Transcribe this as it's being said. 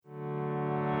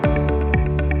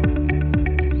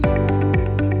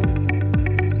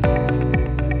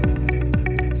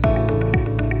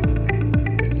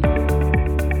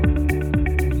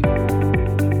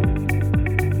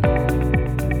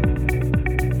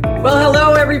Well,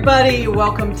 hello, everybody.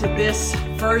 Welcome to this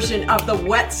version of the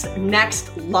What's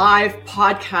Next Live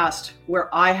podcast, where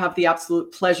I have the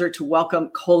absolute pleasure to welcome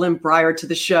Colin Bryar to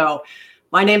the show.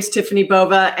 My name's Tiffany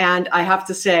Bova, and I have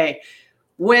to say,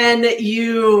 when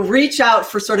you reach out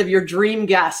for sort of your dream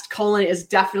guest, Colin is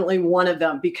definitely one of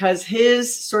them because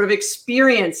his sort of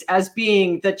experience as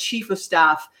being the chief of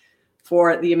staff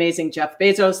for the amazing Jeff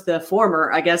Bezos, the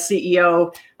former, I guess,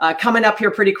 CEO, coming up here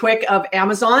pretty quick of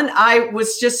Amazon. I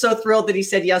was just so thrilled that he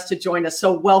said yes to join us.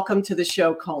 So welcome to the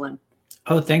show, Colin.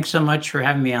 Oh, thanks so much for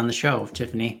having me on the show,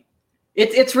 Tiffany.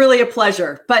 It's really a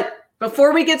pleasure. But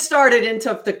before we get started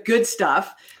into the good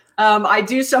stuff, I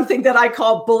do something that I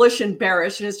call bullish and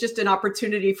bearish, and it's just an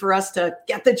opportunity for us to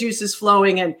get the juices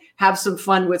flowing and have some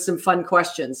fun with some fun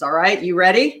questions. All right, you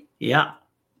ready? Yeah.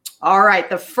 All right,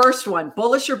 the first one,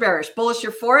 bullish or bearish? Bullish,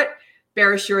 you're for it.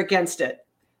 Bearish, you're against it.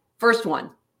 First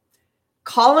one,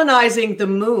 colonizing the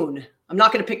moon. I'm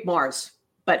not going to pick Mars,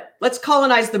 but let's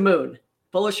colonize the moon.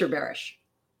 Bullish or bearish?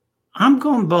 I'm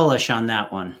going bullish on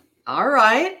that one. All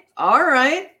right.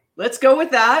 Let's go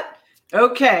with that.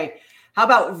 Okay. How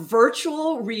about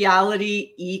virtual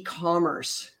reality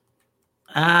e-commerce?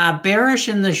 Bearish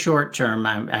in the short term,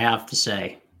 I have to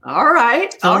say. All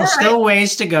right. Still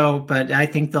ways to go, but I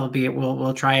think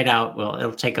we'll try it out.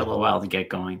 It'll take a little while to get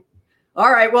going.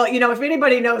 All right. Well, if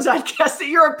anybody knows, I guess that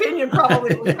your opinion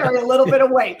probably will carry a little bit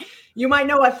of weight. You might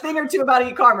know a thing or two about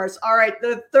e-commerce. All right.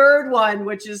 The third one,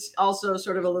 which is also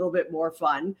sort of a little bit more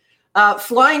fun,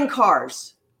 flying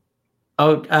cars.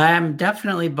 Oh, I'm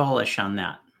definitely bullish on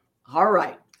that.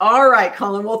 All right,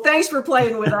 Colin. Well, thanks for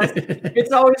playing with us.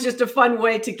 It's always just a fun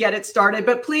way to get it started.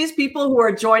 But please, people who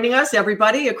are joining us,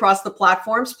 everybody across the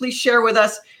platforms, please share with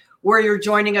us where you're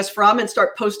joining us from and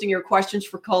start posting your questions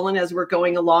for Colin as we're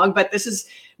going along. But this is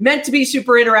meant to be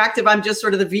super interactive. I'm just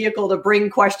sort of the vehicle to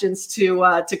bring questions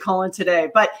to Colin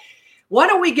today. But why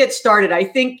don't we get started? I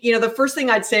think, the first thing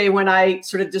I'd say when I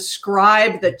sort of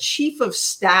describe the chief of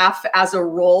staff as a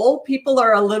role, people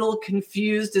are a little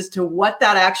confused as to what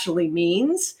that actually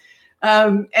means.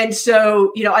 And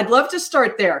so, I'd love to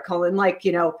start there, Colin,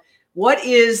 what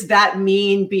is that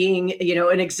mean being,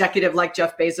 an executive like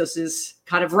Jeff Bezos's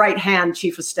kind of right-hand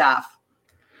chief of staff?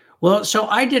 Well, so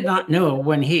I did not know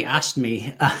when he asked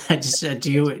me, I just said,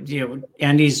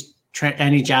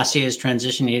 Andy Jassy is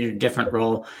transitioning to a different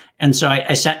role. And so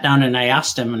I sat down and I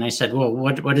asked him and I said, well,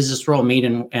 what does this role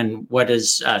mean and what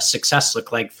does success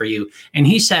look like for you? And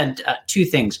he said two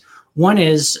things. One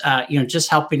is, just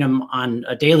helping him on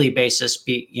a daily basis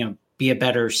be a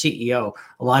better CEO.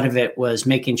 A lot of it was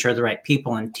making sure the right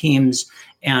people and teams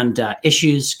and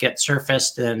issues get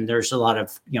surfaced. And there's a lot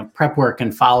of, prep work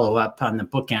and follow up on the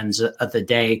bookends of the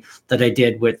day that I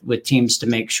did with teams to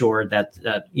make sure that,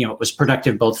 it was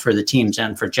productive both for the teams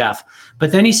and for Jeff.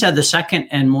 But then he said the second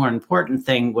and more important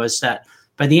thing was that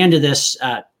by the end of this,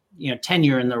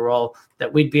 tenure in the role,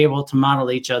 that we'd be able to model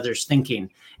each other's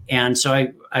thinking. And so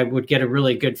I would get a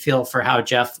really good feel for how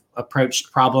Jeff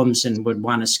approached problems and would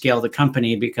want to scale the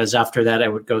company, because after that, I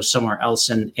would go somewhere else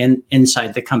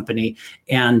inside the company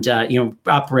and,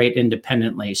 operate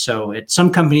independently. So at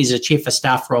some companies, a chief of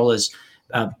staff role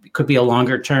could be a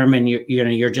longer term and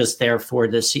you're just there for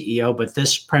the CEO. But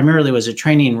this primarily was a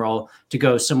training role to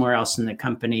go somewhere else in the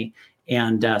company.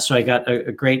 And so I got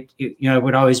a great, I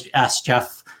would always ask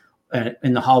Jeff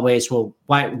in the hallways, well,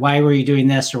 why were you doing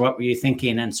this or what were you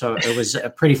thinking? And so it was a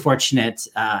pretty fortunate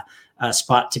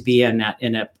spot to be in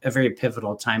a very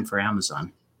pivotal time for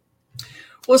Amazon.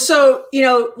 Well, so,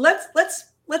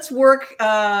 let's work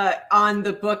on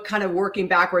the book, kind of working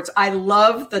backwards. I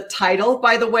love the title,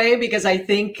 by the way, because I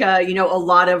think, a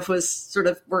lot of was sort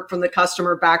of work from the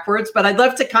customer backwards, but I'd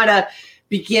love to kind of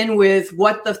begin with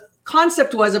what the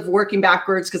concept was of working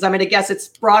backwards, because I'm going to guess it's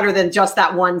broader than just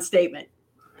that one statement.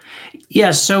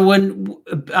 Yes. So when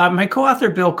my co-author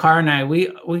Bill Carr and I, we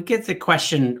get the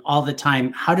question all the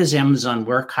time, how does Amazon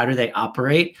work? How do they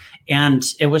operate? And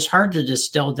it was hard to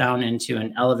distill down into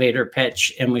an elevator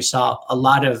pitch. And we saw a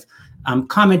lot of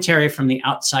commentary from the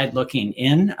outside looking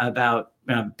in about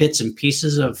bits and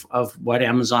pieces of what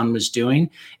Amazon was doing.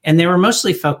 And they were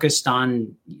mostly focused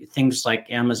on things like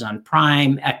Amazon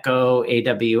Prime, Echo,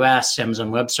 AWS,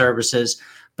 Amazon Web Services.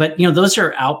 But, those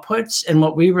are outputs. And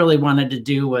what we really wanted to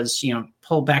do was,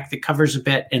 pull back the covers a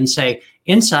bit and say,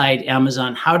 inside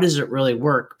Amazon, how does it really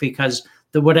work? Because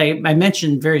what I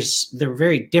mentioned, they're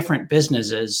very different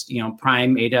businesses,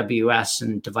 Prime, AWS,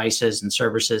 and devices and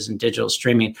services and digital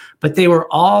streaming. But they were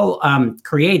all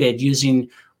created using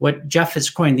what Jeff has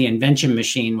coined the invention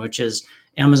machine, which is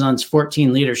Amazon's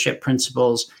 14 leadership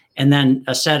principles, and then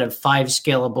a set of 5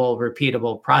 scalable,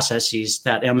 repeatable processes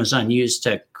that Amazon used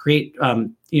to create,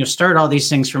 start all these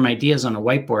things from ideas on a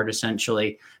whiteboard,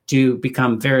 essentially, to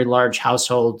become very large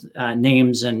household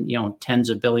names and, tens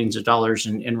of billions of dollars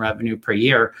in revenue per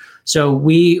year. So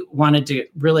we wanted to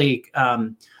really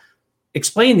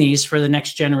explain these for the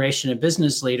next generation of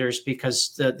business leaders,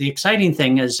 because the exciting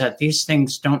thing is that these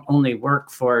things don't only work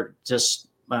for just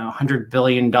 $100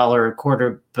 billion a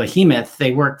quarter behemoth.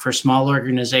 They work for small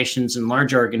organizations and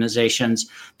large organizations.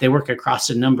 They work across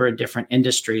a number of different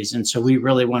industries. And so we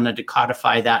really wanted to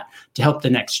codify that to help the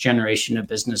next generation of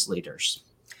business leaders.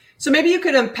 So maybe you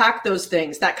could unpack those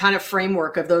things, that kind of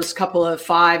framework of those couple of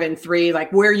 5 and 3, like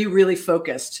where you really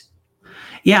focused.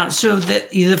 Yeah. So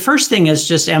the first thing is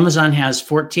just Amazon has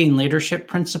 14 leadership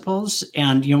principles,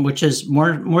 and which is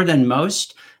more than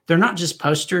most. They're not just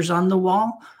posters on the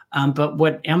wall, but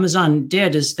what Amazon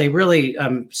did is they really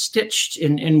stitched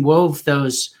and wove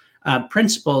those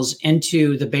principles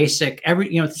into the basic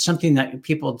something that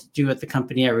people do at the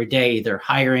company every day, either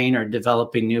hiring or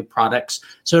developing new products.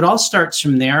 So it all starts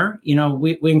from there.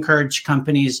 We encourage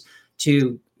companies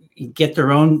to get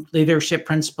their own leadership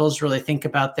principles, really think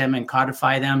about them and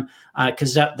codify them,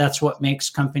 because that's what makes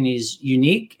companies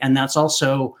unique. And that's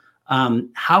also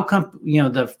how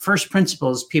the first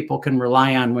principles people can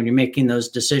rely on when you're making those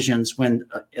decisions when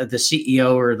the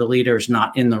CEO or the leader is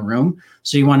not in the room.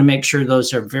 So you want to make sure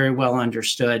those are very well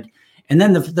understood. And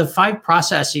then the 5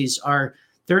 processes are,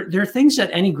 they're things that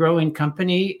any growing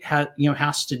company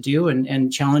has to do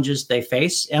and challenges they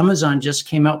face. Amazon just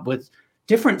came up with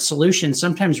different solutions,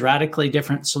 sometimes radically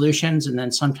different solutions, and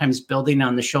then sometimes building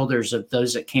on the shoulders of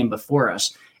those that came before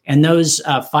us. And those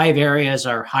 5 areas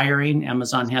are hiring.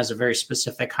 Amazon has a very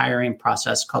specific hiring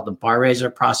process called the bar raiser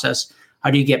process.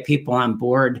 How do you get people on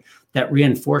board that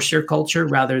reinforce your culture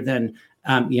rather than,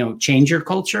 change your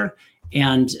culture?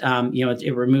 And,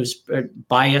 it removes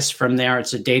bias from there.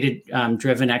 It's a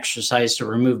data-driven exercise to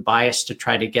remove bias to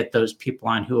try to get those people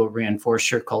on who will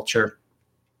reinforce your culture.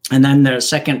 And then the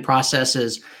second process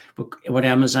is what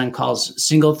Amazon calls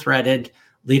single-threaded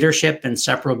leadership and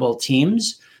separable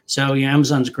teams. So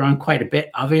Amazon's grown quite a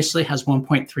bit, obviously has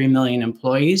 1.3 million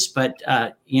employees, but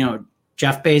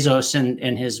Jeff Bezos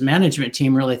and his management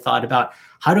team really thought about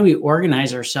how do we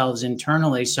organize ourselves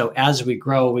internally so as we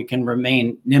grow, we can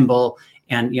remain nimble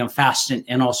and fast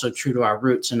and also true to our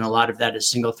roots. And a lot of that is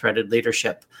single-threaded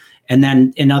leadership. And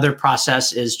then another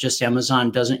process is just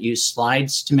Amazon doesn't use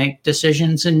slides to make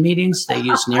decisions in meetings. They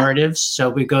use narratives. So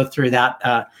we go through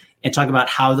that and talk about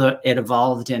how it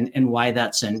evolved and why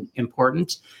that's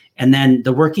important. And then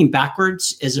the working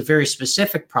backwards is a very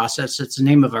specific process. It's the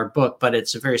name of our book, but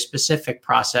it's a very specific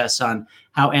process on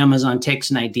how Amazon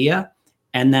takes an idea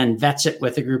and then vets it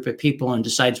with a group of people and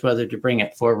decides whether to bring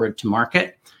it forward to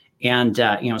market. And,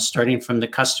 starting from the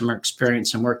customer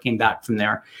experience and working back from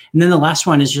there. And then the last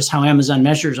one is just how Amazon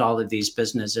measures all of these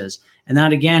businesses. And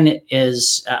that, again,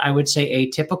 is, I would say,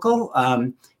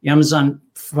 atypical. Amazon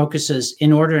focuses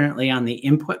inordinately on the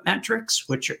input metrics,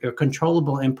 which are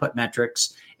controllable input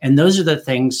metrics. And those are the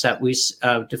things that we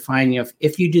define.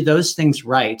 If you do those things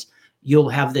right, you'll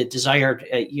have the desired,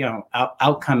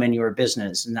 outcome in your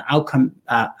business. And the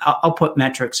output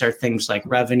metrics are things like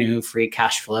revenue, free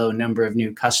cash flow, number of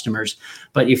new customers.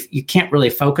 But if you can't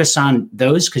really focus on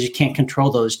those because you can't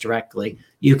control those directly,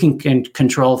 you can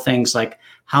control things like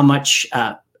how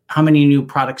many new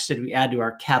products did we add to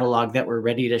our catalog that we're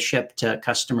ready to ship to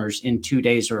customers in 2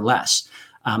 days or less?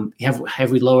 Have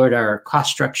we lowered our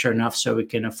cost structure enough so we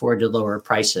can afford to lower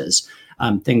prices?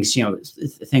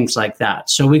 Things like that.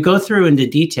 So we go through into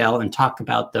detail and talk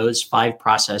about those 5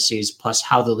 processes plus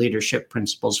how the leadership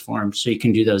principles form so you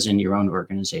can do those in your own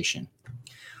organization.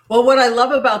 Well, what I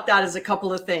love about that is a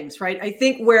couple of things, right? I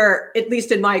think where, at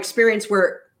least in my experience,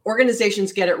 where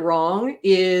organizations get it wrong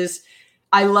is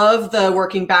I love the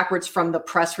working backwards from the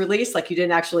press release. Like you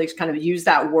didn't actually kind of use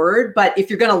that word, but if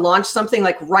you're going to launch something,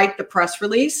 like write the press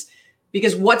release,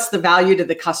 because what's the value to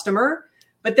the customer?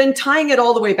 But then tying it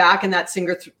all the way back in that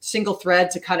single thread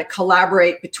to kind of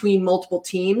collaborate between multiple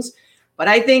teams. But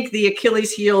I think the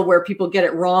Achilles heel where people get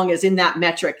it wrong is in that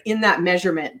metric, in that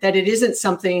measurement, that it isn't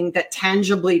something that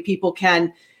tangibly people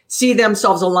can see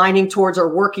themselves aligning towards or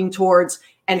working towards,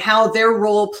 and how their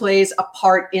role plays a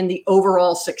part in the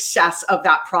overall success of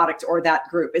that product or that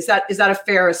group. Is that a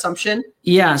fair assumption?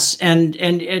 Yes, and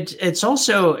it's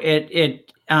also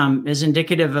is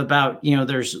indicative about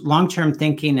there's long-term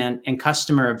thinking and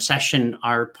customer obsession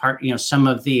are part some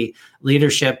of the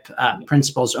leadership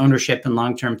principles, ownership and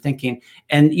long-term thinking,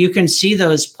 and you can see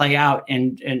those play out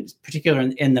in particular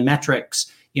in the metrics.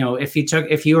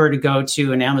 If you were to go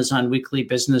to an Amazon weekly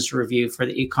business review for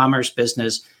the e-commerce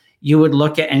business, you would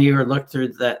look through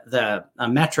the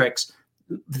metrics.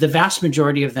 the vast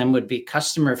majority of them would be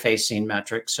customer facing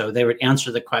metrics. So they would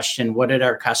answer the question, what did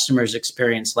our customers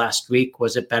experience last week?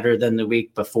 Was it better than the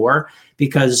week before?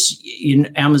 Because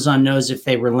Amazon knows if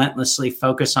they relentlessly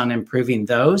focus on improving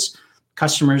those,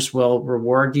 customers will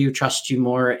reward you, trust you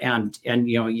more, and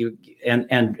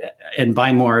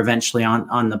buy more eventually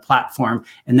on the platform,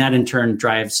 and that in turn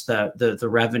drives the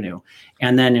revenue.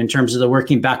 And then in terms of the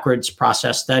working backwards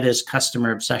process, that is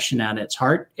customer obsession at its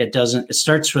heart. It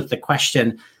starts with the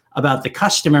question about the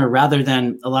customer rather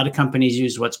than a lot of companies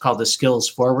use what's called a skills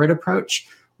forward approach.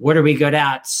 What are we good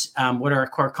at? What are our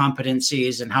core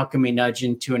competencies, and how can we nudge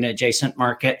into an adjacent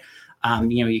market?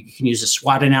 You can use a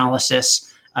SWOT analysis,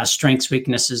 strengths,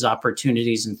 weaknesses,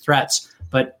 opportunities, and threats.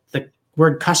 But the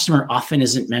word customer often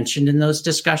isn't mentioned in those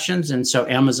discussions. And so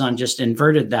Amazon just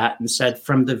inverted that and said,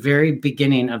 from the very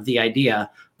beginning of the idea,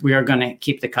 we are going to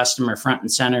keep the customer front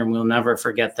and center, and we'll never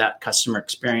forget that customer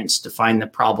experience, define the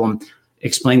problem,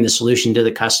 explain the solution to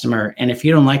the customer. And if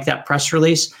you don't like that press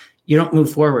release, you don't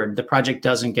move forward. The project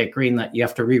doesn't get greenlit. You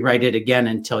have to rewrite it again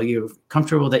until you're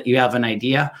comfortable that you have an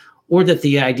idea, or that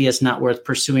the idea is not worth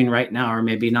pursuing right now, or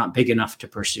maybe not big enough to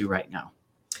pursue right now.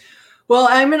 Well,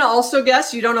 I'm going to also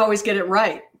guess you don't always get it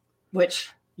right, which,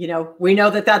 we know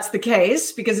that that's the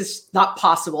case because it's not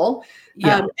possible.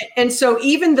 Yeah. And so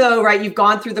even though, right, you've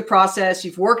gone through the process,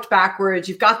 you've worked backwards,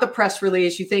 you've got the press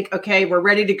release, you think, okay, we're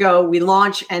ready to go, we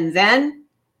launch, and then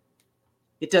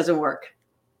it doesn't work.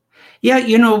 Yeah,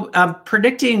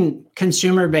 predicting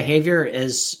consumer behavior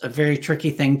is a very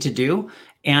tricky thing to do.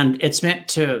 And it's meant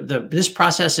to, this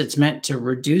process, it's meant to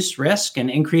reduce risk and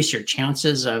increase your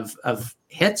chances of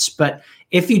hits. But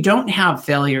if you don't have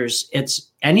failures, it's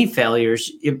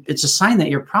a sign that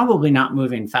you're probably not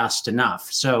moving fast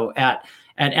enough. So at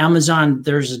Amazon,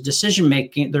 there's a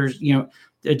decision-making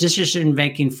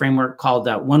framework called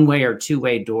one-way or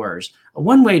two-way doors. A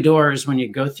one-way door is when you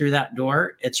go through that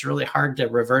door, it's really hard to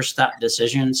reverse that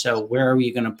decision. So where are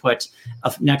you going to put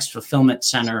a next fulfillment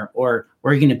center, or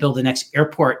where are you going to build the next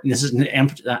airport? And this is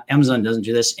Amazon doesn't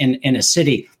do this in a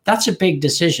city. That's a big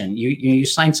decision. You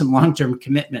sign some long-term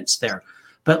commitments there.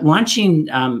 But launching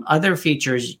other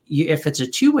features, if it's a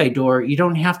two-way door, you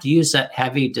don't have to use that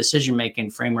heavy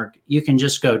decision-making framework. You can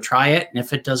just go try it. And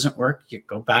if it doesn't work, you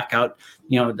go back out,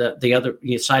 the other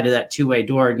side of that two-way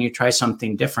door, and you try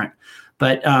something different.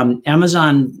 But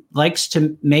Amazon likes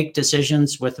to make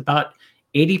decisions with about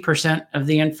 80% of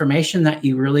the information that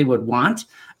you really would want.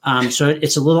 So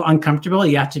it's a little uncomfortable.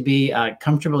 You have to be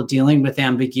comfortable dealing with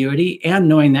ambiguity and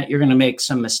knowing that you're going to make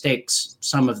some mistakes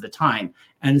some of the time.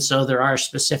 And so there are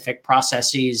specific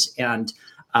processes and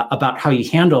about how you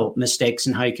handle mistakes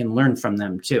and how you can learn from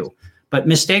them too. But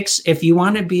mistakes, if you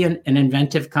want to be an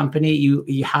inventive company,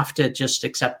 you have to just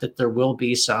accept that there will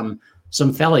be some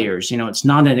failures. It's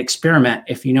not an experiment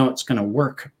if you know it's going to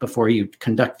work before you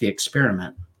conduct the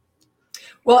experiment.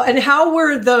 Well, and how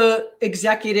were the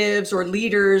executives or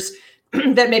leaders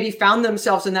that maybe found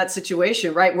themselves in that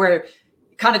situation, right? Where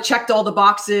kind of checked all the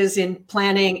boxes in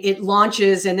planning, it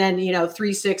launches, and then,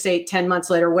 3, 6, 8, 10 months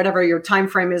later, whatever your time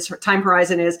frame is, or time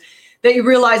horizon is, that you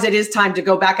realize it is time to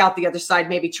go back out the other side,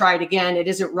 maybe try it again. It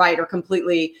isn't right, or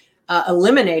completely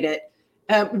eliminate it.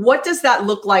 What does that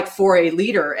look like for a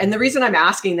leader? And the reason I'm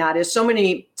asking that is so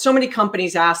many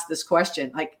companies ask this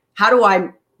question, like, how do I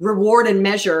reward and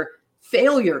measure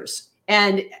failures?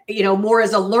 And, more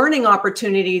as a learning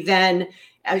opportunity than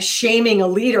shaming a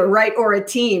leader, right? Or a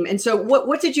team. And so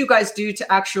what did you guys do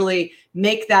to actually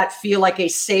make that feel like a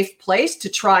safe place to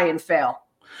try and fail?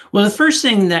 Well, the first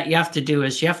thing that you have to do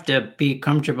is you have to be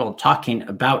comfortable talking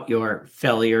about your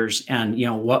failures and,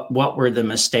 what were the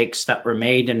mistakes that were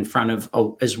made in front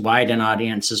of as wide an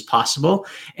audience as possible.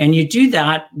 And you do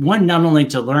that, one, not only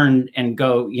to learn and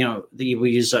go, we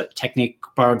use a technique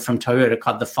borrowed from Toyota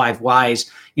called the 5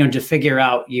 whys, to figure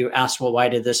out, you ask, well, why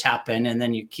did this happen? And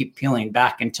then you keep peeling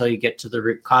back until you get to the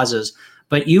root causes.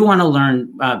 But you want to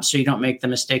learn so you don't make the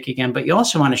mistake again. But you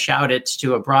also want to shout it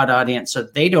to a broad audience so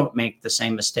they don't make the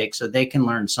same mistake, so they can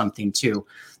learn something too.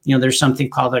 There's something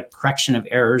called a correction of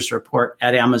errors report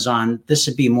at Amazon. This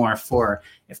would be more for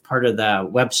if part of the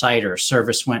website or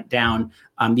service went down.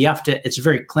 It's a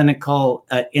very clinical,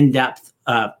 in-depth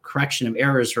correction of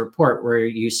errors report where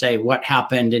you say what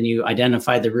happened and you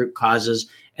identify the root causes.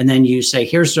 And then you say,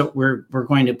 here's what we're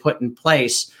going to put in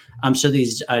place so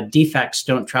these defects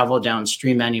don't travel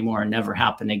downstream anymore and never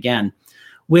happen again.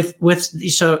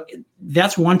 So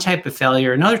that's one type of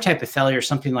failure. Another type of failure is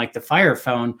something like the Fire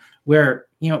Phone, where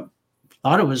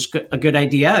thought it was a good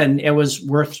idea and it was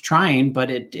worth trying, but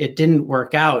it didn't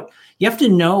work out. You have to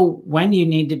know when you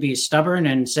need to be stubborn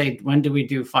and say, when do we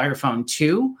do Fire Phone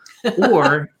 2?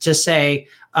 Or to say,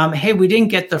 hey, we didn't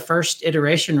get the first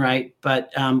iteration right,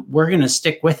 but we're going to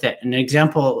stick with it. An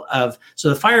example of, so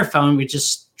the Fire Phone, we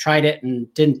just tried it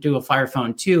and didn't do a Fire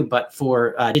Phone 2, but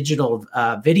for digital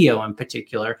video in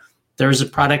particular, there's a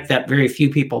product that very few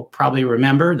people probably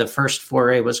remember. The first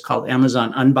foray was called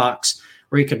Amazon Unbox,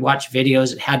 where you could watch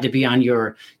videos. It had to be on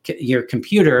your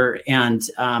computer, and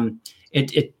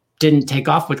it didn't take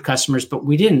off with customers, but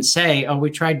we didn't say, oh, we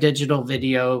tried digital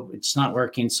video, it's not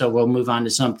working, so we'll move on to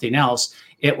something else.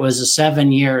 It was a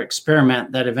 7-year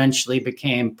experiment that eventually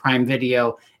became Prime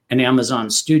Video and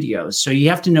Amazon Studios. So you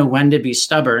have to know when to be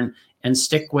stubborn and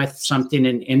stick with something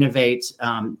and innovate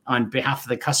on behalf of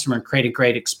the customer and create a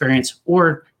great experience.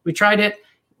 Or we tried it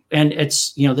and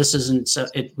it's, this isn't, so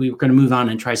we're going to move on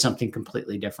and try something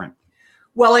completely different.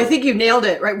 Well, I think you nailed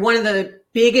it, right? One of the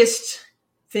biggest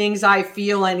things I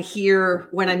feel and hear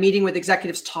when I'm meeting with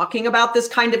executives talking about this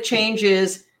kind of change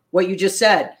is what you just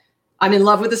said. I'm in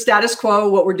love with the status quo.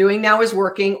 What we're doing now is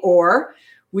working, or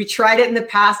we tried it in the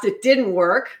past. It didn't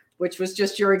work, which was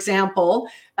just your example.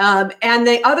 And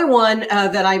the other one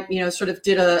that I, sort of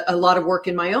did a lot of work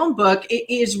in my own book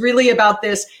is really about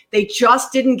this. They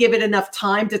just didn't give it enough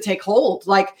time to take hold.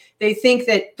 Like they think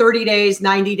that 30 days,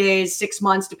 90 days, 6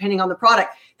 months, depending on the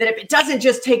product, that if it doesn't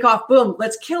just take off, boom,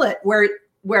 let's kill it. Where,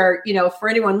 for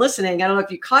anyone listening, I don't know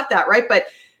if you caught that, right? But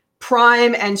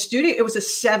Prime and Studio, it was a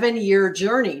 7-year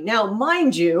journey. Now,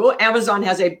 mind you, Amazon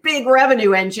has a big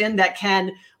revenue engine that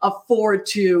can afford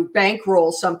to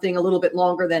bankroll something a little bit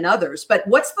longer than others. But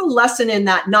what's the lesson in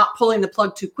that, not pulling the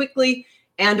plug too quickly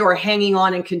and or hanging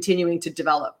on and continuing to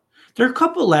develop? There are a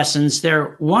couple lessons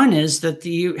there. One is that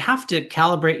you have to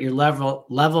calibrate your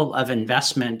level of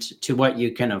investment to what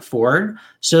you can afford.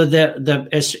 So the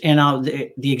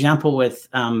example with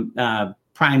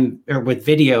Prime, or with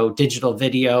video, digital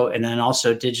video, and then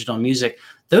also digital music,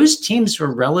 those teams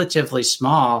were relatively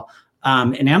small,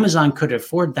 and Amazon could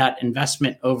afford that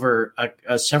investment over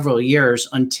several years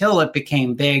until it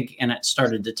became big and it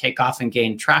started to take off and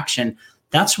gain traction.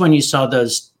 That's when you saw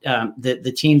those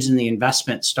the teams and the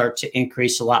investment start to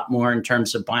increase a lot more in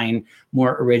terms of buying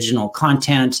more original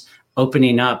content,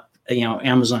 opening up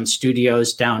Amazon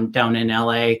Studios down in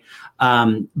LA.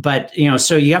 But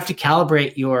so you have to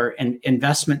calibrate your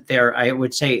investment there, I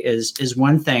would say is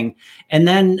one thing. And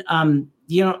then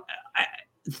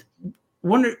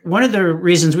one of the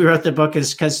reasons we wrote the book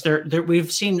is because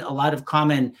we've seen a lot of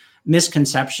common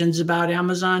misconceptions about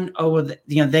Amazon.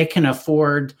 They can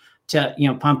afford to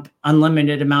pump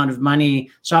unlimited amount of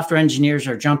money. Software engineers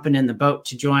are jumping in the boat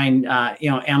to join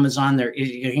Amazon.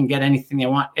 You can get anything they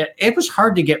want. It was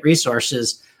hard to get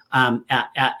resources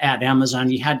at Amazon.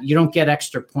 You don't get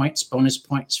extra points, bonus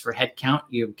points for headcount.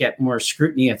 You get more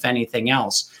scrutiny, if anything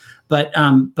else. But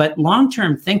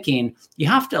long-term thinking, you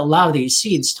have to allow these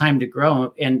seeds time to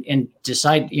grow and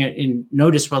decide, and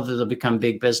notice whether they'll become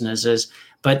big businesses.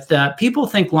 But people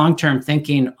think long-term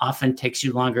thinking often takes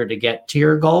you longer to get to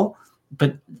your goal.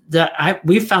 But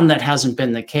we've found that hasn't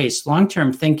been the case.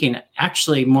 Long-term thinking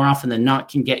actually more often than not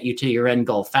can get you to your end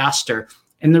goal faster.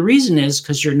 And the reason is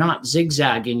because you're not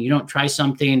zigzagging. You don't try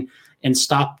something and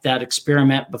stop that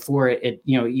experiment before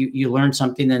you learn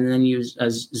something and then you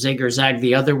zig or zag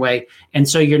the other way. And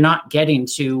so you're not getting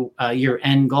to your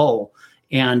end goal.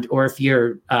 Or if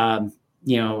you're,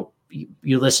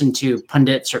 you listen to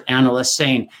pundits or analysts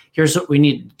saying, here's what we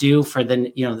need to do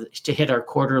to hit our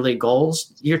quarterly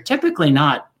goals. You're typically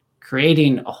not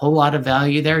creating a whole lot of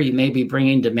value there. You may be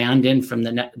bringing demand in from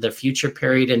the future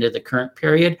period into the current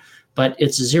period, but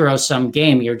it's a zero-sum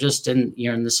game. You're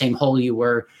in the same hole you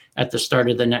were at the start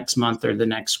of the next month or the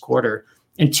next quarter.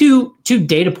 And two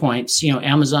data points.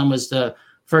 Amazon was the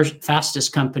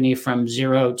fastest company from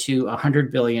 $0 to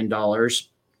 $100 billion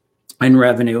in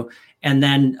revenue, and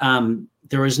then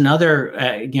there was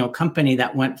another company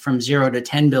that went from $0 to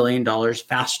 $10 billion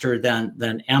faster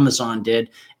than Amazon did,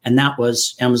 and that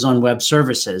was Amazon Web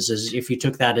Services. As if you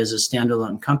took that as a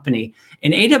standalone company,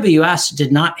 and AWS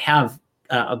did not have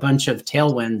a bunch of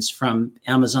tailwinds from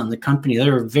Amazon, the company. They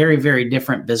were very, very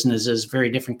different businesses, very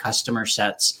different customer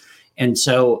sets. And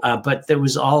so, but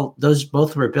those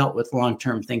both were built with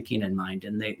long-term thinking in mind,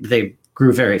 and they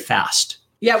grew very fast.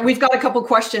 Yeah, we've got a couple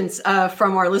questions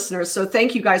from our listeners. So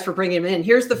thank you guys for bringing them in.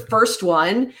 Here's the first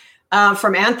one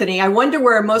from Anthony. I wonder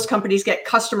where most companies get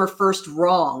customer first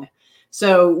wrong.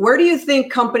 So where do you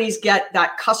think companies get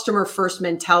that customer first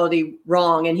mentality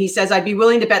wrong? And he says, I'd be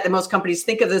willing to bet that most companies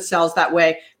think of themselves that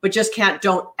way, but just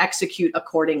don't execute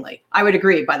accordingly. I would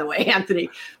agree, by the way, Anthony.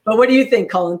 But what do you think,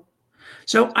 Colin?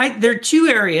 So there are two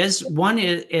areas. One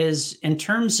is in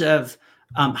terms of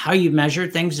how you measure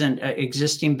things in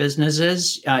existing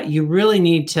businesses. You really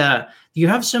need to you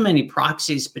have so many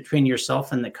proxies between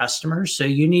yourself and the customer. So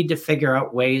you need to figure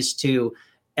out ways to,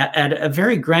 at a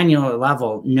very granular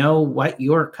level, know what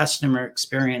your customer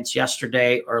experienced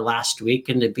yesterday or last week,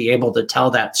 and to be able to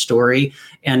tell that story.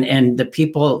 And the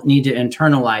people need to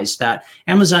internalize that.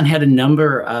 Amazon had a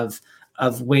number of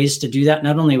ways to do that,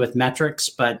 not only with metrics,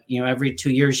 but every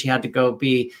 2 years you had to go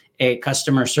be a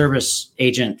customer service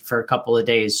agent for a couple of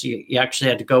days. You actually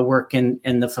had to go work in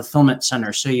the fulfillment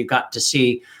center, so you got to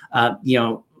see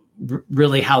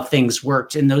really how things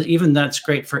worked. And even that's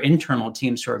great for internal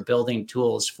teams who are building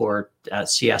tools for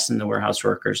CS and the warehouse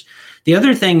workers. The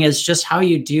other thing is just how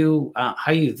you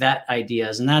vet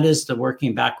ideas, and that is the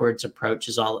working backwards approach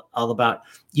is all about.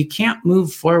 You can't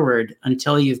move forward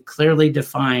until you've clearly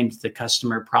defined the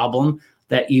customer problem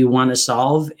that you want to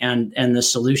solve and the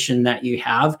solution that you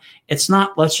have. It's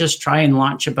not, let's just try and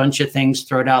launch a bunch of things,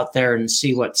 throw it out there and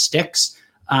see what sticks,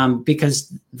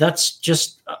 because that's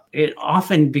just, it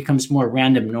often becomes more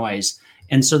random noise.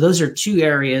 And so those are two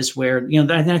areas where,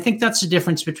 and I think that's the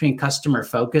difference between customer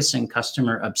focus and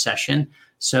customer obsession.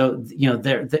 So,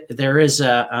 there is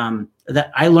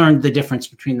that I learned the difference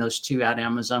between those two at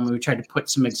Amazon. We tried to put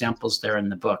some examples there in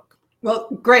the book. Well,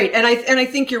 great. And I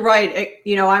think you're right.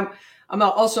 I'm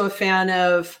also a fan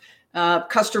of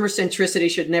customer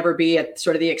centricity should never be at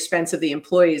sort of the expense of the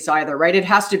employees either, right? It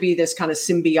has to be this kind of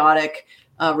symbiotic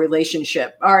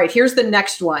relationship. All right, here's the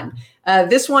next one.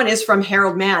 This one is from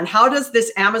Harold Mann. How does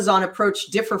this Amazon approach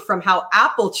differ from how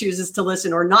Apple chooses to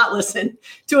listen or not listen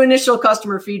to initial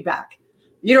customer feedback?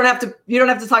 You don't have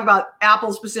to talk about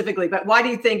Apple specifically, but why do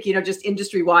you think, just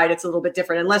industry wide, it's a little bit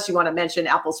different, unless you want to mention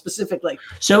Apple specifically?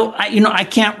 So, I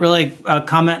can't really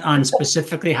comment on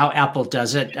specifically how Apple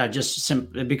does it, just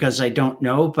simply because I don't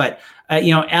know. But,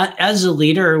 as a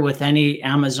leader with any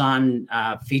Amazon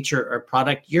feature or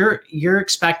product, you're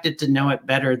expected to know it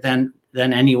better than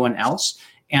anyone else.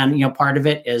 And, part of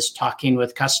it is talking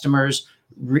with customers.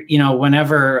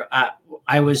 Whenever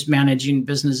I was managing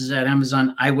businesses at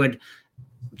Amazon, I would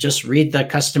just read the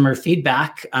customer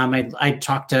feedback. I'd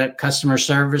talk to customer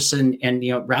service and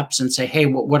reps and say, hey,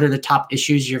 what are the top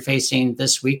issues you're facing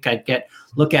this week? I'd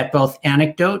look at both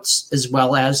anecdotes as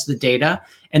well as the data.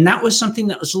 And that was something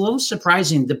that was a little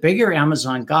surprising. The bigger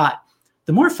Amazon got,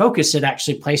 the more focus it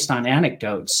actually placed on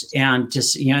anecdotes. And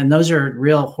just, and those are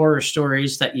real horror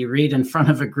stories that you read in front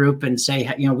of a group and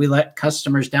say, we let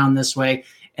customers down this way.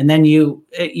 And then you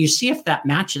see if that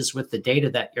matches with the data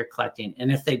that you're collecting.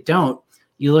 And if they don't,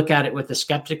 you look at it with a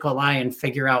skeptical eye and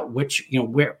figure out which,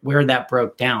 where that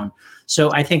broke down.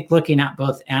 So I think looking at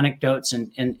both anecdotes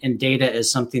and data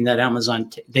is something that Amazon,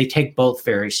 they take both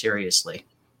very seriously.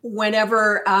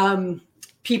 Whenever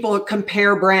people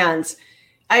compare brands,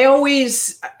 I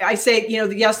say,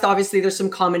 yes, obviously there's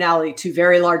some commonality to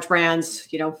very large brands,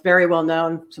 very well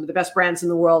known, some of the best brands in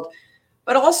the world.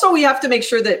 But also we have to make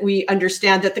sure that we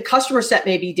understand that the customer set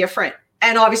may be different,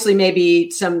 and obviously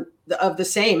maybe some of the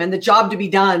same, and the job to be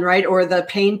done, right? Or the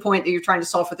pain point that you're trying to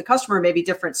solve for the customer may be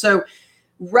different. So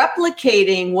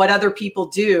replicating what other people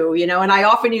do, and I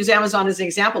often use Amazon as an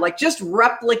example, like just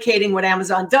replicating what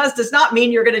Amazon does not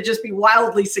mean you're going to just be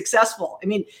wildly successful. I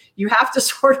mean, you have to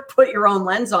sort of put your own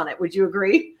lens on it. Would you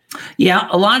agree? Yeah,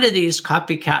 a lot of these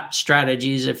copycat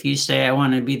strategies, if you say, I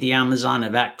want to be the Amazon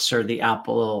of X or the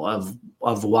Apple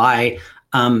of Y,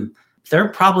 they're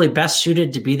probably best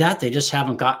suited to be that. They just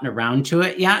haven't gotten around to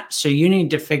it yet. So you need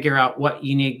to figure out what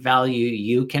unique value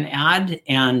you can add.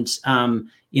 And,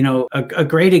 a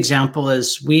great example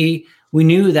is we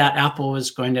knew that Apple was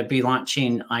going to be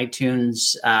launching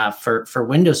iTunes for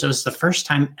Windows. It was the first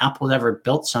time Apple had ever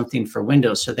built something for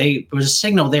Windows. So it was a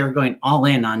signal they were going all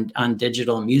in on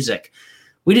digital music.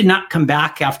 We did not come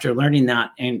back after learning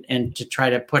that and to try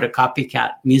to put a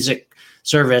copycat music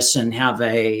service and have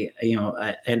an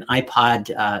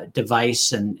iPod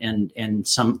device and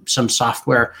some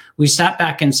software. We sat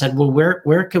back and said, well,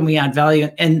 where can we add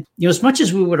value? And as much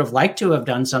as we would have liked to have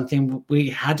done something, we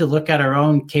had to look at our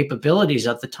own capabilities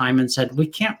at the time and said, we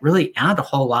can't really add a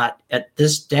whole lot at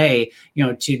this day,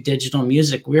 to digital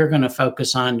music. We're going to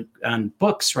focus on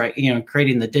books, right?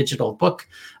 Creating the digital book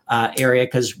area,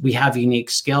 because we have unique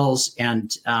skills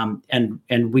and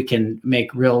we can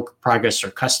make real progress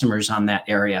for customers on that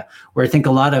area. Where I think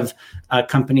a lot of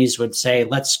companies would say,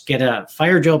 let's get a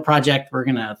fire drill project. We're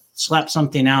going to slap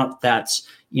something out that's,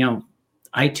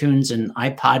 iTunes and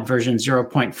iPod version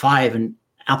 0.5, and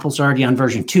Apple's already on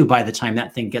version 2 by the time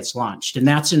that thing gets launched. And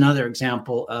that's another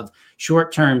example of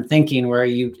short-term thinking where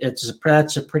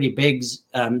that's a pretty big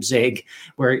zig,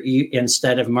 where you,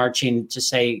 instead of marching to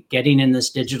say, getting in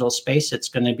this digital space, it's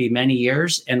going to be many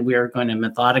years, and we are going to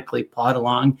methodically plod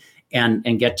along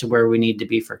and get to where we need to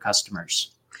be for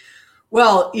customers.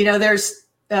 Well, there's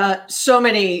so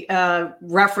many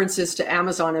references to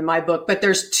Amazon in my book, but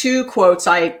there's two quotes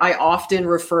I often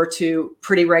refer to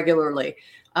pretty regularly.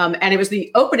 And it was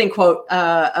the opening quote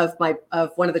of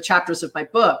one of the chapters of my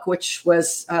book, which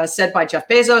was said by Jeff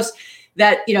Bezos,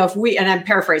 that, if we, and I'm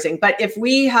paraphrasing, but if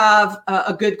we have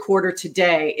a good quarter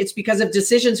today, it's because of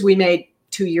decisions we made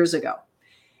 2 years ago.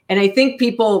 And I think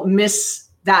people miss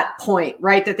that point,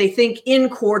 right? That they think in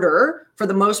quarter, for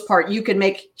the most part, you can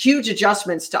make huge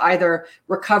adjustments to either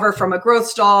recover from a growth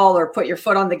stall or put your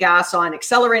foot on the gas on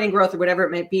accelerating growth or whatever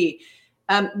it might be.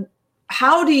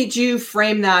 How did you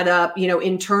frame that up,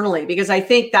 internally? Because I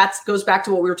think that goes back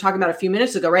to what we were talking about a few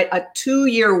minutes ago, right? A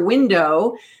 2-year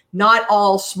window. Not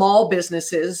all small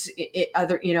businesses,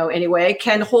 anyway,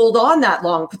 can hold on that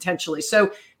long potentially.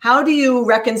 So how do you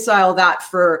reconcile that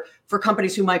for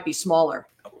companies who might be smaller?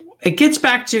 It gets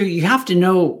back to, you have to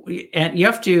know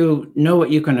what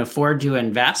you can afford to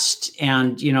invest.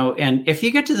 And, and if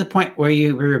you get to the point where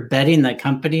you're betting the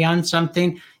company on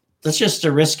something, that's just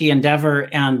a risky endeavor.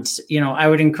 And, I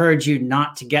would encourage you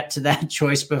not to get to that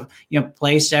choice, but,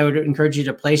 I would encourage you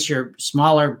to place your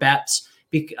smaller bets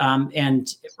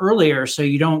and earlier, so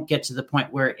you don't get to the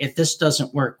point where if this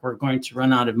doesn't work, we're going to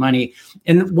run out of money.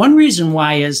 And one reason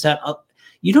why is that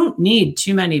you don't need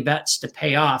too many bets to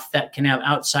pay off that can have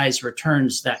outsized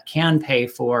returns that can pay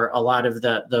for a lot of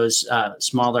those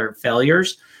smaller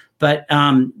failures. But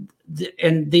and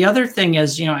the other thing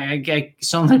is, I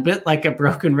sound a bit like a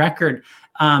broken record.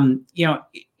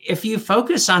 If you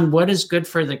focus on what is good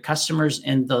for the customers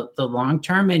in the long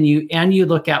term, and you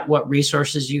look at what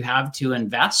resources you have to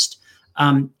invest,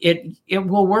 it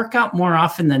will work out more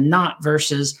often than not,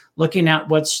 versus looking at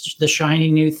what's the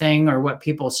shiny new thing or what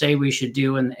people say we should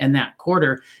do in that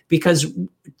quarter, because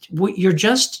you're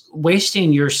just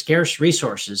wasting your scarce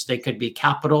resources. They could be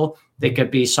capital, they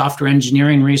could be software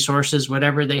engineering resources,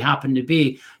 whatever they happen to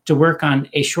be, to work on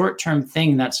a short-term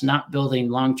thing that's not building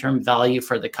long-term value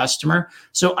for the customer.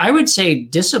 So I would say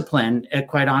discipline,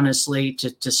 quite honestly,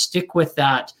 to stick with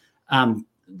that,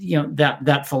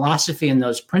 that philosophy and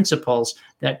those principles,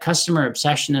 that customer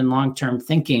obsession and long-term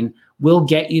thinking will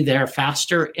get you there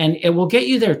faster, and it will get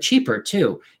you there cheaper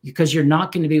too, because you're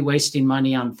not going to be wasting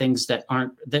money on things that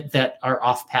are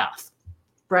off path.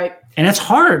 Right. And it's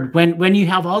hard when you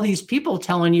have all these people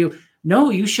telling you,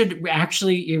 no, you should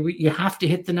actually, you have to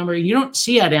hit the number. You don't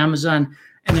see at Amazon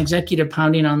an executive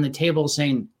pounding on the table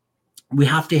saying, we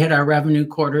have to hit our revenue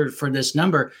quarter for this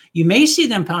number. You may see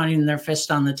them pounding their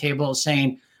fist on the table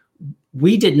saying,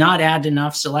 we did not add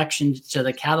enough selection to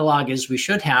the catalog as we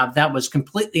should have. That was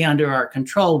completely under our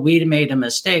control. We made a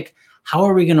mistake. How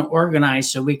are we going to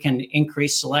organize so we can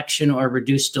increase selection or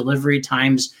reduce delivery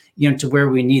times, to where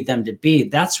we need them to be?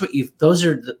 That's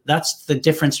that's the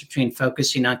difference between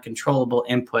focusing on controllable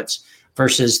inputs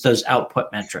versus those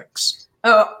output metrics.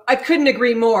 Oh, I couldn't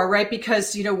agree more, right?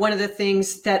 Because, one of the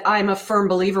things that I'm a firm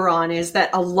believer on is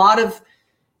that a lot of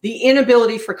the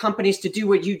inability for companies to do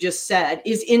what you just said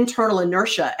is internal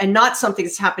inertia and not something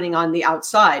that's happening on the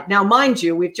outside. Now, mind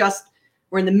you,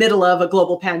 we're in the middle of a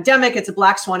global pandemic. It's a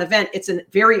black swan event. It's a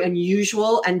very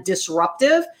unusual and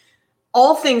disruptive.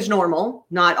 All things normal,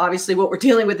 not obviously what we're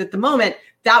dealing with at the moment,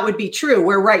 that would be true.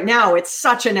 Where right now it's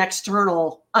such an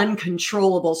external,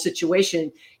 uncontrollable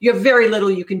situation. You have very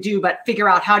little you can do but figure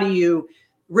out how do you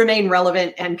remain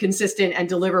relevant and consistent and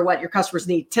deliver what your customers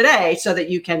need today so that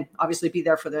you can obviously be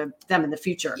there for them in the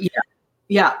future.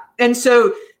 Yeah. And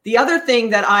so the other thing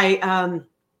that I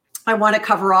want to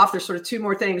cover off, there's sort of two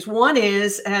more things. One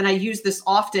is, and I use this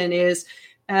often, is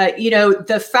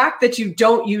the fact that you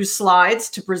don't use slides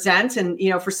to present. And,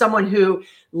 for someone who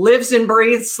lives and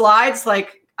breathes slides,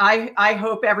 like I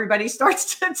hope everybody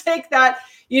starts to take that,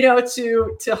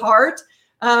 to heart.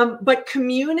 But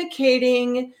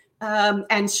communicating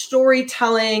and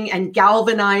storytelling and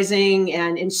galvanizing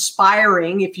and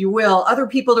inspiring, if you will, other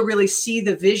people to really see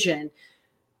the vision,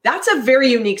 that's a very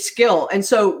unique skill. And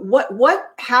so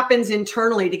what happens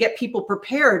internally to get people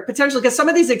prepared, potentially, because some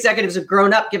of these executives have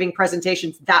grown up giving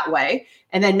presentations that way,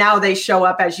 and then now they show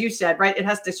up, as you said, right? It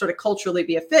has to sort of culturally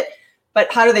be a fit,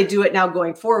 but how do they do it now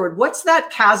going forward? What's that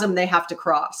chasm they have to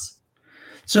cross?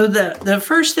 So the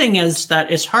first thing is that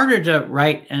it's harder to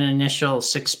write an initial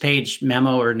 6-page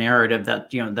memo or narrative.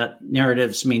 That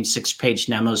narratives mean 6-page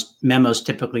memos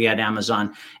typically at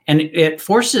Amazon, and it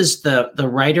forces the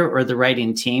writer or the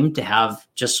writing team to have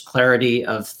just clarity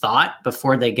of thought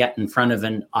before they get in front of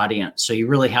an audience. So you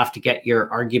really have to get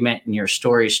your argument and your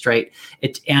story straight.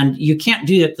 And you can't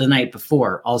do it the night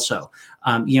before. Also,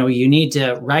 you need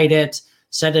to write it,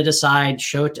 set it aside,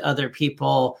 show it to other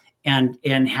people.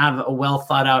 and have a well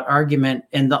thought out argument.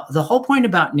 And the whole point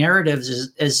about narratives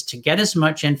is to get as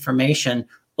much information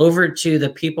over to the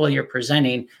people you're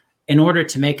presenting in order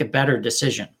to make a better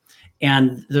decision.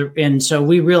 And so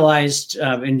we realized,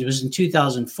 and it was in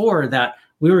 2004, that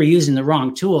we were using the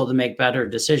wrong tool to make better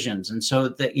decisions. And so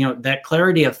that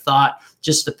clarity of thought,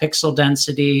 just the pixel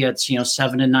density, it's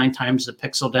 7 to 9 times the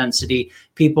pixel density.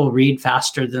 People read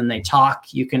faster than they talk.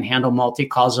 You can handle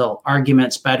multi-causal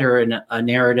arguments better in a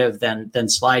narrative than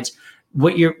slides.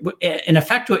 What you're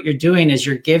doing is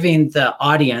you're giving the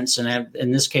audience, and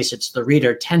in this case it's the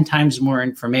reader, 10 times more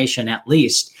information at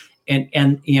least. And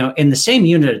in the same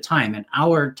unit of time. An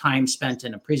hour time spent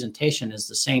in a presentation is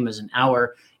the same as an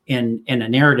hour in a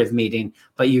narrative meeting,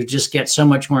 but you just get so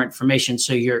much more information.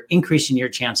 So you're increasing your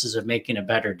chances of making a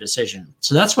better decision.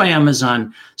 So that's why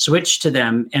Amazon switched to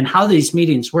them. And how these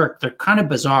meetings work, they're kind of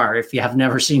bizarre if you have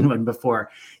never seen one before.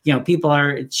 People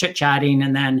are chit-chatting,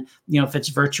 and then, if it's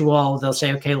virtual, they'll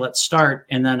say, okay, let's start.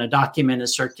 And then a document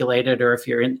is circulated, or if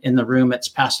you're in the room, it's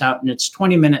passed out, and it's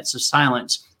 20 minutes of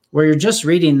silence where you're just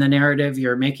reading the narrative,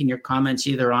 you're making your comments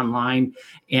either online.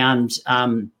 And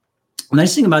the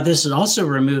nice thing about this, it also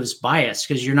removes bias,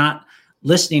 because you're not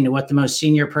listening to what the most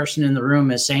senior person in the room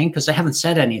is saying, because they haven't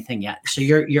said anything yet. So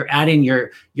you're adding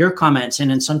your comments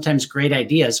in, and sometimes great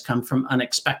ideas come from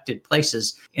unexpected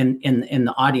places in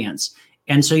the audience.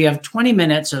 And so you have 20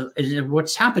 minutes of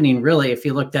what's happening. Really, if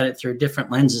you looked at it through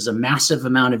different lenses, a massive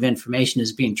amount of information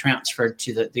is being transferred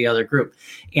to the other group.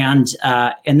 And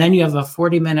then you have a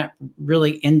 40-minute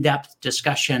really in-depth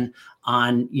discussion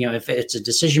on, if it's a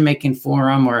decision-making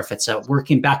forum, or if it's a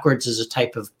working backwards as a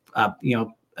type of,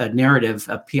 a narrative,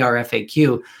 a PR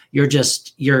FAQ,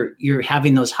 you're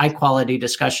having those high quality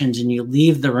discussions, and you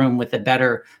leave the room with a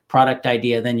better product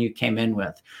idea than you came in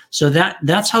with. So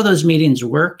that's how those meetings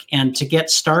work. And to get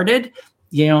started,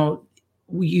 you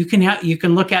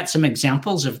can look at some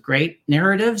examples of great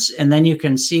narratives, and then you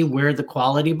can see where the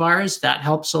quality bar is. That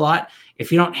helps a lot.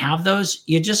 If you don't have those,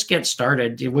 you just get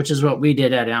started, which is what we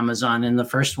did at Amazon. And the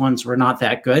first ones were not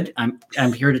that good.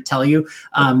 I'm here to tell you.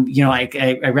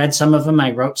 I read some of them,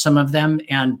 I wrote some of them,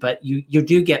 but you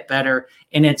do get better.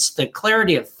 And it's the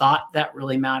clarity of thought that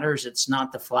really matters. It's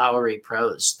not the flowery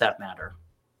prose that matter.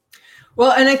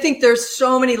 Well, and I think there's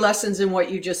so many lessons in what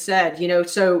you just said,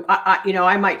 so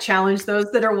I might challenge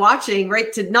those that are watching,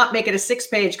 right, to not make it a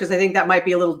 6-page, because I think that might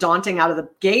be a little daunting out of the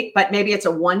gate, but maybe it's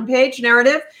a 1-page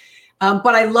narrative.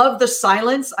 But I love the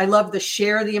silence. I love the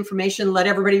share the information, let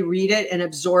everybody read it and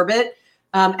absorb it,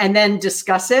 and then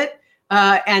discuss it,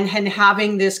 and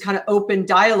having this kind of open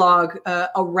dialogue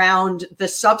around the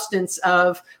substance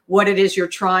of what it is you're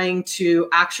trying to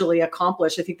actually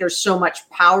accomplish. I think there's so much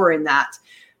power in that.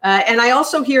 And I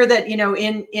also hear that,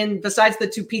 in besides the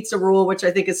 2 pizza rule, which I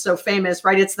think is so famous,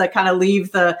 right? It's the kind of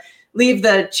leave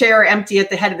the chair empty at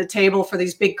the head of the table for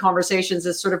these big conversations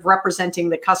as sort of representing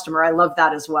the customer. I love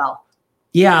that as well.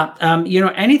 Yeah.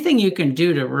 Anything you can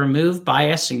do to remove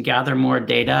bias and gather more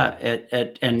data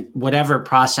and whatever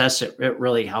process, it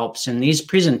really helps. In these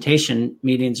presentation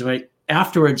meetings,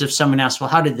 afterwards, if someone asks, well,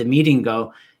 how did the meeting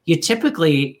go? You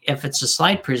typically, if it's a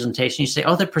slide presentation, you say,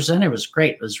 oh, the presenter was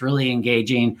great. It was really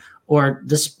engaging. Or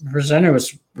this presenter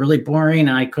was really boring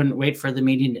and I couldn't wait for the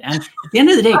meeting to end. At the end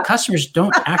of the day, customers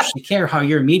don't actually care how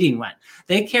your meeting went.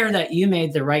 They care that you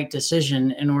made the right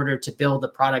decision in order to build a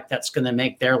product that's going to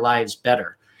make their lives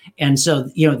better. And so,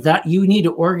 that you need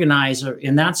to organize,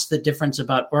 and that's the difference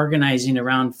about organizing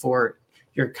around for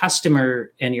your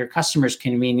customer and your customer's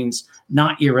convenience,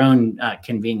 not your own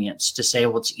convenience, to say,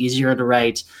 well, it's easier to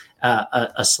write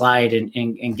a slide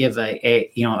and give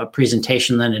a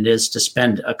presentation than it is to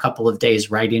spend a couple of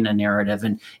days writing a narrative.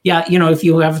 And if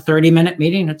you have a 30-minute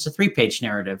meeting, it's a 3-page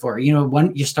narrative, or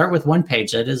you start with 1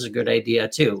 page. That is a good idea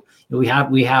too. We have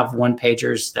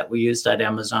 1-pagers that we used at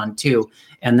Amazon too,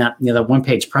 and that the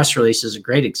 1-page press release is a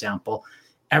great example.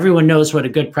 Everyone knows what a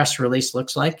good press release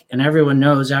looks like, and everyone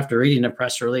knows after reading a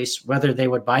press release whether they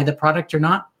would buy the product or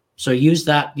not. So use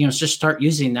that, just start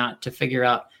using that to figure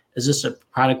out, is this a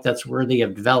product that's worthy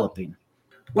of developing?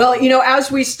 Well,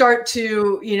 as we start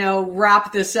to,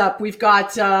 wrap this up, we've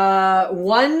got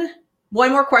one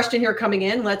more question here coming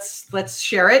in. Let's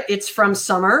share it. It's from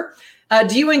Summer.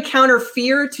 Do you encounter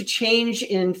fear to change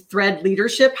in thread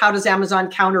leadership? How does Amazon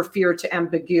counter fear to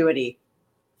ambiguity?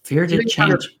 Fear to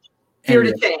change. Fear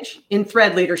to change in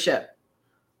thread leadership.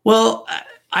 Well,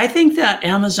 I think that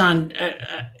Amazon,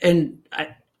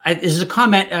 is a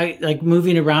comment like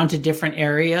moving around to different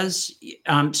areas.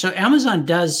 So Amazon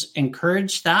does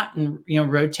encourage that, and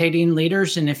rotating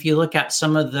leaders. And if you look at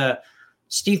some of the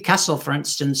Steve Kessel, for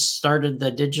instance, started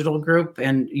the digital group,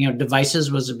 and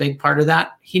devices was a big part of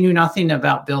that. He knew nothing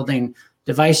about building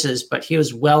devices, but he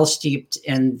was well steeped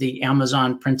in the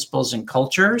Amazon principles and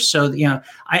culture. So,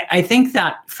 I think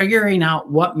that figuring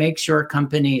out what makes your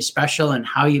company special and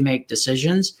how you make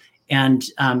decisions, and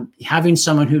having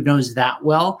someone who knows that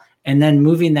well, and then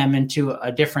moving them into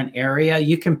a different area,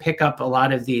 you can pick up a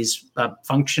lot of these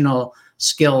functional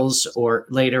skills or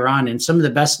later on. And some of the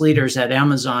best leaders at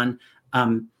Amazon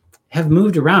have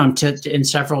moved around in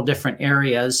several different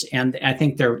areas, and I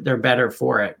think they're better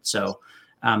for it. So,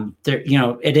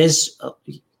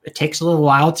 it takes a little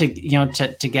while to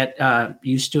get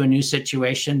used to a new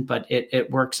situation, but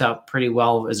it works out pretty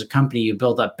well as a company. You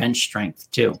build up bench strength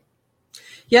too.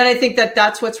 Yeah, and I think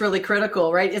that's what's really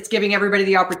critical, right? It's giving everybody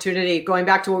the opportunity. Going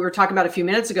back to what we were talking about a few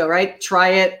minutes ago, right? Try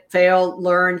it, fail,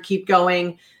 learn, keep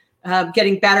going.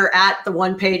 Getting better at the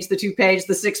 1 page, the 2 page,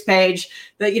 the 6 page,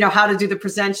 how to do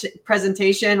the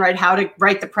presentation, right? How to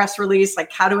write the press release,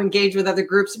 like how to engage with other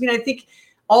groups. I mean, I think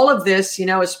all of this,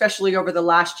 especially over the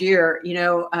last year,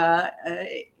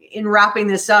 in wrapping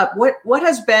this up, what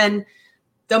has been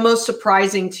the most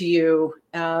surprising to you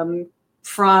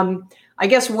from, I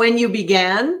guess, when you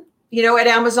began, at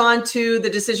Amazon to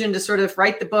the decision to sort of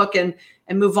write the book and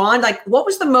move on? Like, what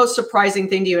was the most surprising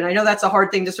thing to you? And I know that's a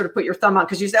hard thing to sort of put your thumb on,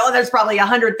 because you say, oh, there's probably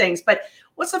 100 things, but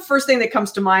what's the first thing that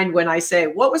comes to mind when I say,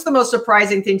 what was the most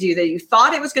surprising thing to you that you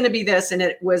thought it was going to be this and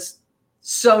it was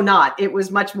so not, it was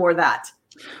much more that?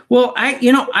 Well,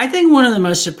 I think one of the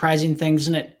most surprising things,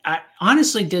 and I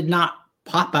honestly did not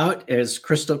pop out as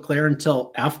crystal clear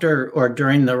until after or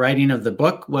during the writing of the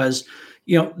book, was,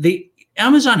 the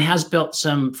Amazon has built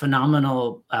some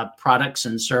phenomenal products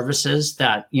and services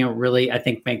that, really, I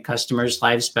think, make customers'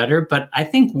 lives better. But I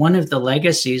think one of the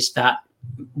legacies that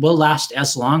will last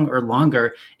as long or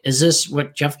longer is this,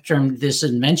 what Jeff termed this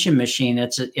invention machine.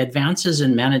 It's advances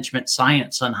in management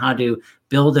science on how to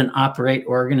build and operate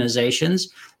organizations.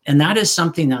 And that is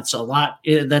something that's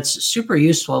that's super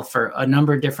useful for a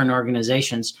number of different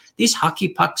organizations. These hockey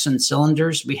pucks and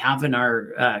cylinders we have in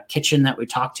our kitchen that we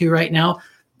talk to right now,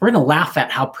 we're going to laugh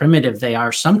at how primitive they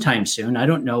are sometime soon. I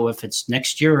don't know if it's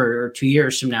next year or 2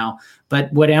 years from now,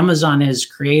 but what Amazon has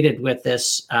created with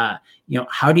this,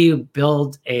 how do you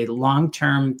build a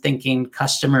long-term thinking,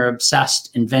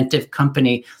 customer-obsessed, inventive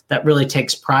company that really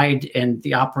takes pride in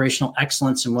the operational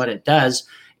excellence in what it does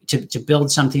to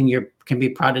build something you can be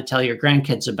proud to tell your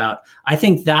grandkids about? I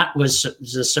think that was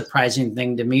the surprising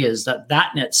thing to me, is that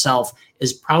in itself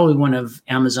is probably one of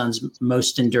Amazon's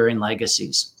most enduring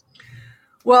legacies.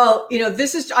 Well,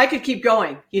 I could keep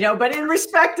going, but in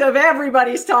respect of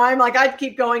everybody's time, like I'd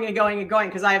keep going and going and going,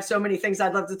 because I have so many things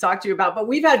I'd love to talk to you about. But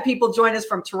we've had people join us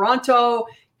from Toronto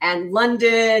and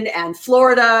London and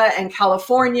Florida and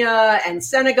California and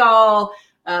Senegal.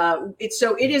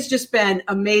 It has just been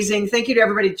amazing. Thank you to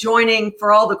everybody joining,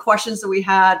 for all the questions that we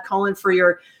had. Colin, for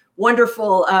your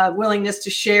wonderful willingness to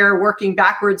share working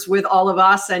backwards with all of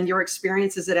us and your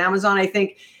experiences at Amazon. I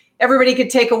think everybody could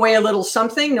take away a little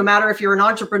something, no matter if you're an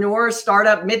entrepreneur,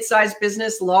 startup, mid-sized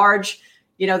business, large.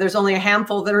 There's only a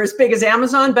handful that are as big as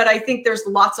Amazon, but I think there's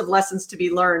lots of lessons to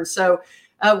be learned. So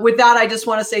with that, I just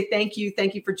want to say thank you.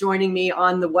 Thank you for joining me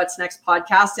on the What's Next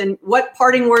podcast. And what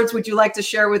parting words would you like to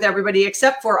share with everybody,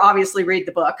 except for obviously read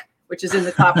the book, which is in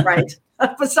the top right,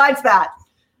 besides that?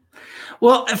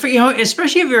 Well,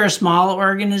 especially if you're a small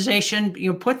organization,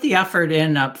 put the effort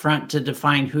in up front to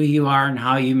define who you are and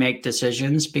how you make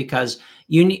decisions, because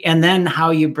and then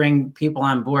how you bring people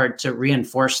on board to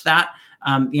reinforce that.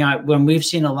 When we've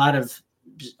seen a lot of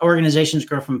organizations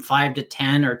grow from 5 to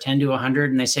 10 or 10 to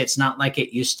 100, and they say it's not like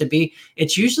it used to be,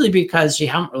 it's usually because you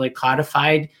haven't really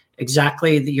codified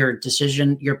exactly your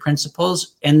decision, your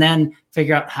principles, and then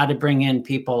figure out how to bring in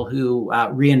people who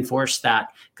reinforce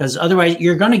that. Because otherwise,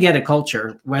 you're going to get a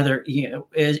culture, whether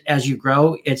as you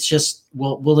grow. It's just,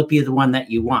 will it be the one that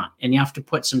you want? And you have to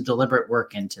put some deliberate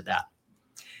work into that.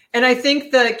 And I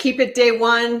think the keep it day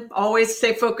one, always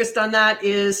stay focused on that,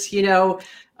 is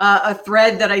a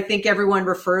thread that I think everyone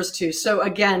refers to. So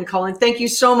again, Colin, thank you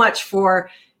so much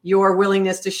for your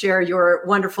willingness to share your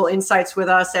wonderful insights with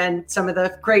us and some of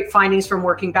the great findings from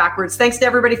working backwards. Thanks to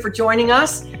everybody for joining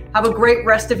us. Have a great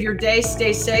rest of your day.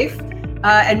 Stay safe.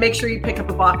 And make sure you pick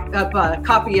up a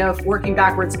copy of Working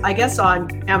Backwards, I guess,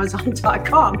 on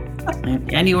Amazon.com.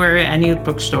 Anywhere, any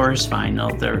bookstore is fine.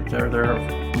 There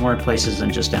are more places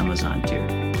than just Amazon, too.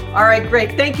 All right,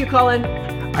 great. Thank you, Colin.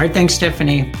 All right, thanks,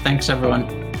 Tiffany. Thanks,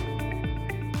 everyone.